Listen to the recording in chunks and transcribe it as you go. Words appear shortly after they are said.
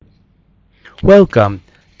Welcome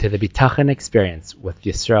to the Bitachon experience with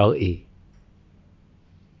Yisrael E.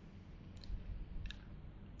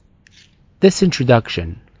 This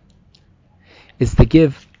introduction is to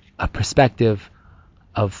give a perspective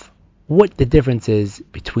of what the difference is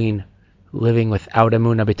between living without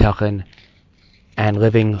Emunah Bitachon and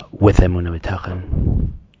living with Emunah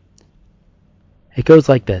Bitachon. It goes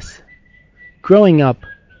like this. Growing up,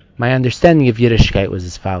 my understanding of Yiddishkeit was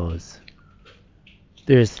as follows.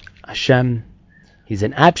 There's Hashem. He's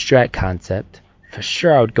an abstract concept. For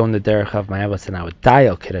sure, I would go in the derech of my Abbas and I would die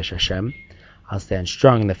al Kiddush Hashem. I'll stand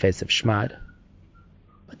strong in the face of Shmad.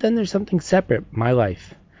 But then there's something separate, my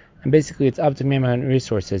life. And basically, it's up to me and my own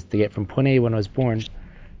resources to get from point A when I was born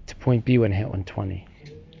to point B when I hit 120.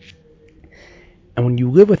 And when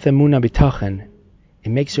you live with Emunah Bitachon, it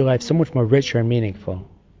makes your life so much more richer and meaningful.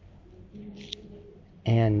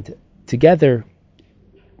 And together,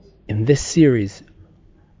 in this series,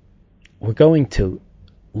 we're going to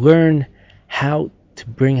learn how to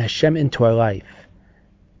bring Hashem into our life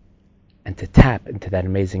and to tap into that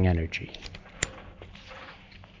amazing energy.